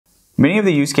Many of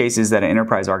the use cases that an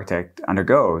enterprise architect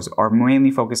undergoes are mainly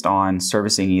focused on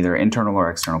servicing either internal or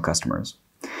external customers.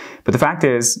 But the fact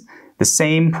is, the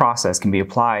same process can be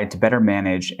applied to better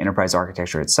manage enterprise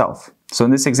architecture itself. So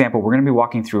in this example, we're going to be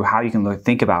walking through how you can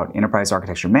think about enterprise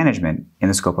architecture management in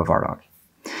the scope of Ardoq.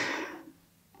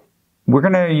 We're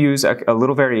going to use a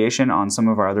little variation on some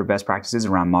of our other best practices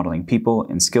around modeling people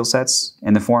and skill sets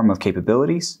in the form of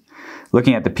capabilities,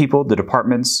 looking at the people, the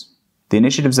departments, the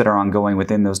initiatives that are ongoing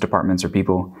within those departments or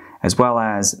people, as well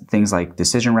as things like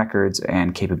decision records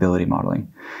and capability modeling.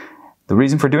 The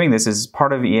reason for doing this is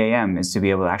part of EAM is to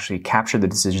be able to actually capture the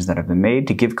decisions that have been made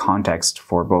to give context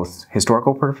for both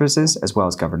historical purposes as well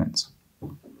as governance.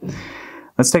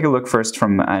 Let's take a look first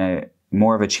from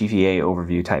more of a chief EA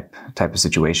overview type of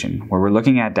situation, where we're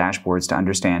looking at dashboards to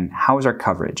understand how is our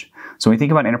coverage. So when we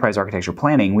think about enterprise architecture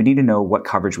planning, we need to know what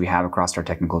coverage we have across our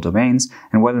technical domains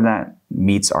and whether that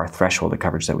meets our threshold of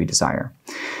coverage that we desire.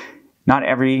 Not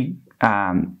every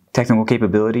technical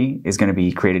capability is going to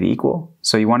be created equal,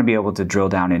 so you want to be able to drill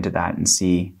down into that and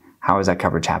see how is that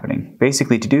coverage happening.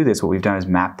 Basically, to do this, what we've done is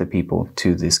map the people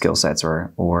to the skill sets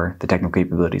or the technical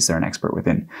capabilities they're an expert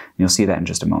within. And you'll see that in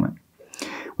just a moment.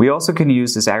 We also can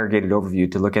use this aggregated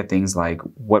overview to look at things like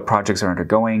what projects are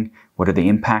undergoing, what are they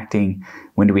impacting,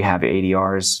 when do we have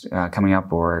ADRs coming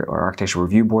up or architectural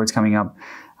review boards coming up,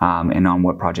 and on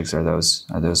what projects are those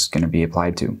going to be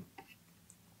applied to.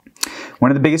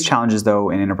 One of the biggest challenges, though,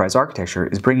 in enterprise architecture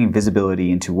is bringing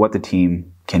visibility into what the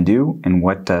team can do and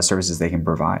what services they can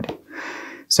provide.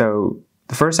 So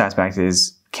the first aspect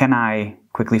is, can I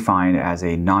quickly find, as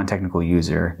a non-technical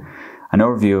user, an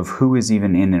overview of who is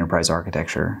even in enterprise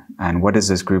architecture and what does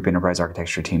this group enterprise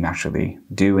architecture team actually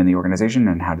do in the organization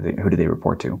and who do they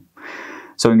report to?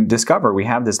 So in Discover, we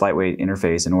have this lightweight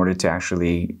interface in order to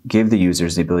actually give the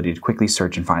users the ability to quickly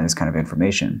search and find this kind of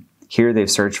information. Here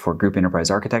they've searched for group enterprise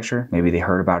architecture. Maybe they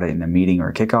heard about it in a meeting or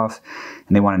a kickoff,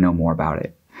 and they want to know more about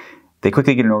it. They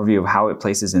quickly get an overview of how it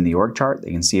places in the org chart.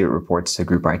 They can see it reports to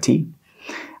group IT.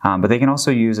 But they can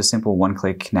also use a simple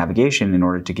one-click navigation in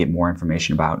order to get more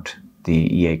information about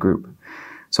the EA group.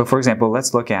 So for example,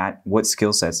 let's look at what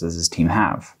skill sets does this team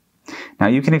have. Now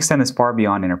you can extend this far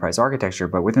beyond enterprise architecture,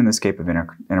 but within the scope of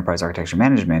enterprise architecture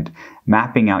management,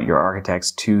 mapping out your architects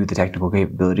to the technical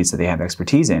capabilities that they have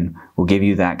expertise in will give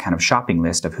you that kind of shopping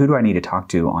list of who do I need to talk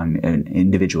to on an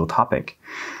individual topic.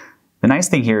 The nice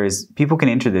thing here is people can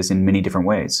enter this in many different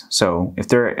ways. So if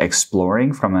they're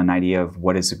exploring from an idea of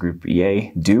what does a group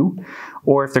EA do,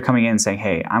 or if they're coming in and saying,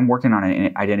 hey, I'm working on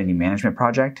an identity management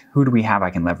project, who do we have I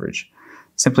can leverage?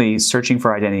 Simply searching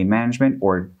for identity management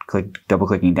or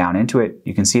double-clicking down into it,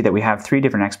 you can see that we have 3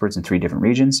 different experts in 3 different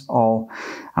regions, all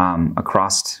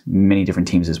across many different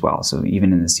teams as well. So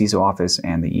even in the CISO office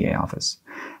and the EA office.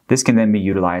 This can then be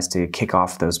utilized to kick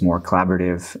off those more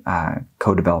collaborative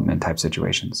co-development type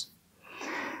situations.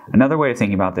 Another way of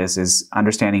thinking about this is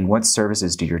understanding what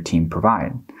services do your team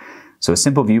provide. So a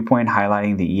simple viewpoint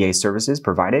highlighting the EA services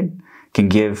provided can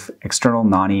give external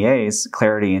non-EAs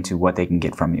clarity into what they can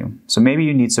get from you. So maybe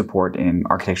you need support in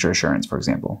architecture assurance, for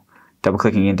example.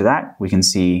 Double-clicking into that, we can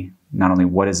see not only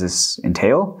what does this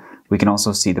entail, we can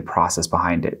also see the process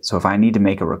behind it. So if I need to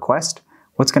make a request,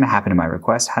 what's going to happen to my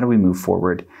request? How do we move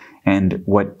forward? And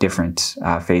what different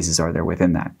phases are there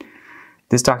within that?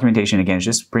 This documentation, again, is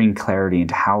just bringing clarity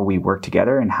into how we work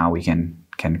together and how we can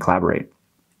collaborate.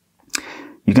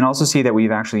 You can also see that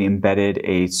we've actually embedded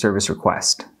a service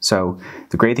request. So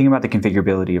the great thing about the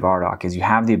configurability of Ardoq is you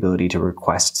have the ability to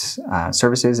request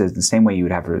services as the same way you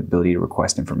would have the ability to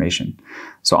request information.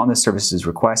 So on this services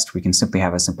request, we can simply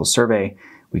have a simple survey.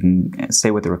 We can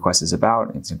say what the request is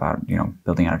about. It's about,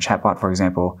 building out a chatbot, for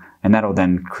example, and that'll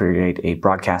then create a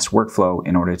broadcast workflow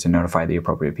in order to notify the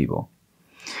appropriate people.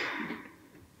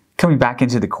 Coming back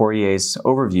into the core EA's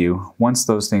overview, once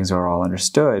those things are all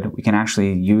understood, we can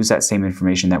actually use that same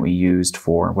information that we used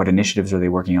for what initiatives are they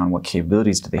working on, what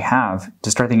capabilities do they have,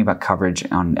 to start thinking about coverage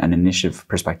on an initiative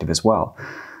perspective as well.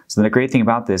 So the great thing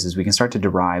about this is we can start to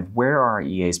derive where are our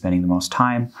EAs spending the most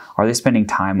time? Are they spending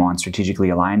time on strategically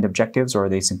aligned objectives, or are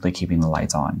they simply keeping the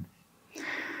lights on?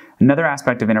 Another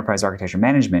aspect of enterprise architecture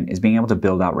management is being able to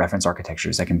build out reference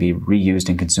architectures that can be reused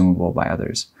and consumable by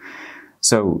others.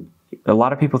 So a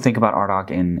lot of people think about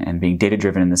Ardoq and being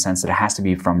data-driven in the sense that it has to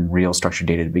be from real structured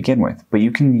data to begin with, but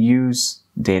you can use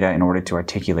data in order to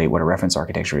articulate what a reference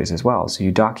architecture is as well. So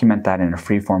you document that in a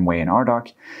free-form way in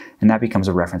Ardoq, and that becomes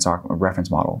a reference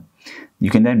model. You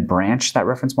can then branch that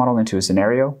reference model into a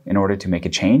scenario in order to make a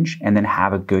change, and then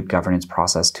have a good governance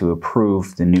process to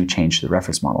approve the new change to the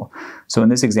reference model. So in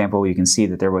this example, you can see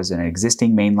that there was an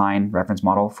existing mainline reference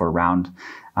model for around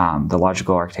the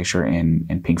logical architecture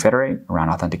in Ping Federate around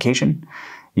authentication.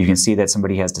 You can see that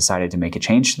somebody has decided to make a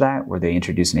change to that, where they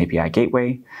introduce an API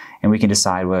gateway, and we can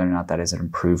decide whether or not that is an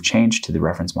improved change to the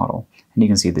reference model. And you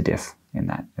can see the diff in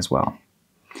that as well.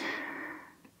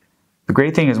 The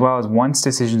great thing as well is once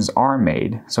decisions are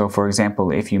made, so for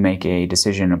example, if you make a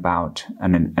decision about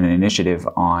an initiative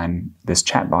on this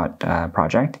chatbot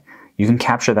project, you can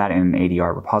capture that in an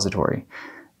ADR repository.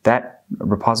 That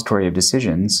repository of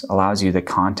decisions allows you the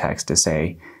context to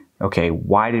say, okay,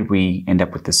 why did we end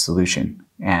up with this solution?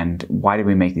 And why did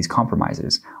we make these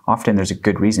compromises? Often there's a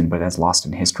good reason, but that's lost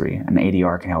in history. An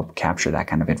ADR can help capture that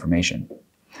kind of information.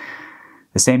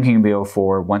 The same can be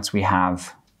for once we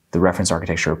have the reference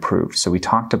architecture approved. So we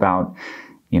talked about,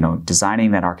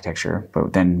 designing that architecture,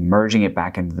 but then merging it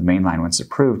back into the mainline once it's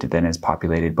approved, it then is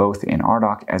populated both in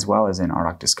Ardoq as well as in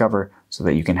Ardoq Discover, so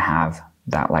that you can have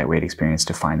that lightweight experience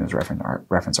to find those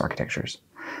reference architectures.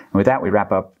 And with that, we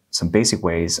wrap up some basic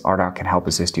ways Ardoq can help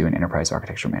assist you in enterprise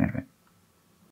architecture management.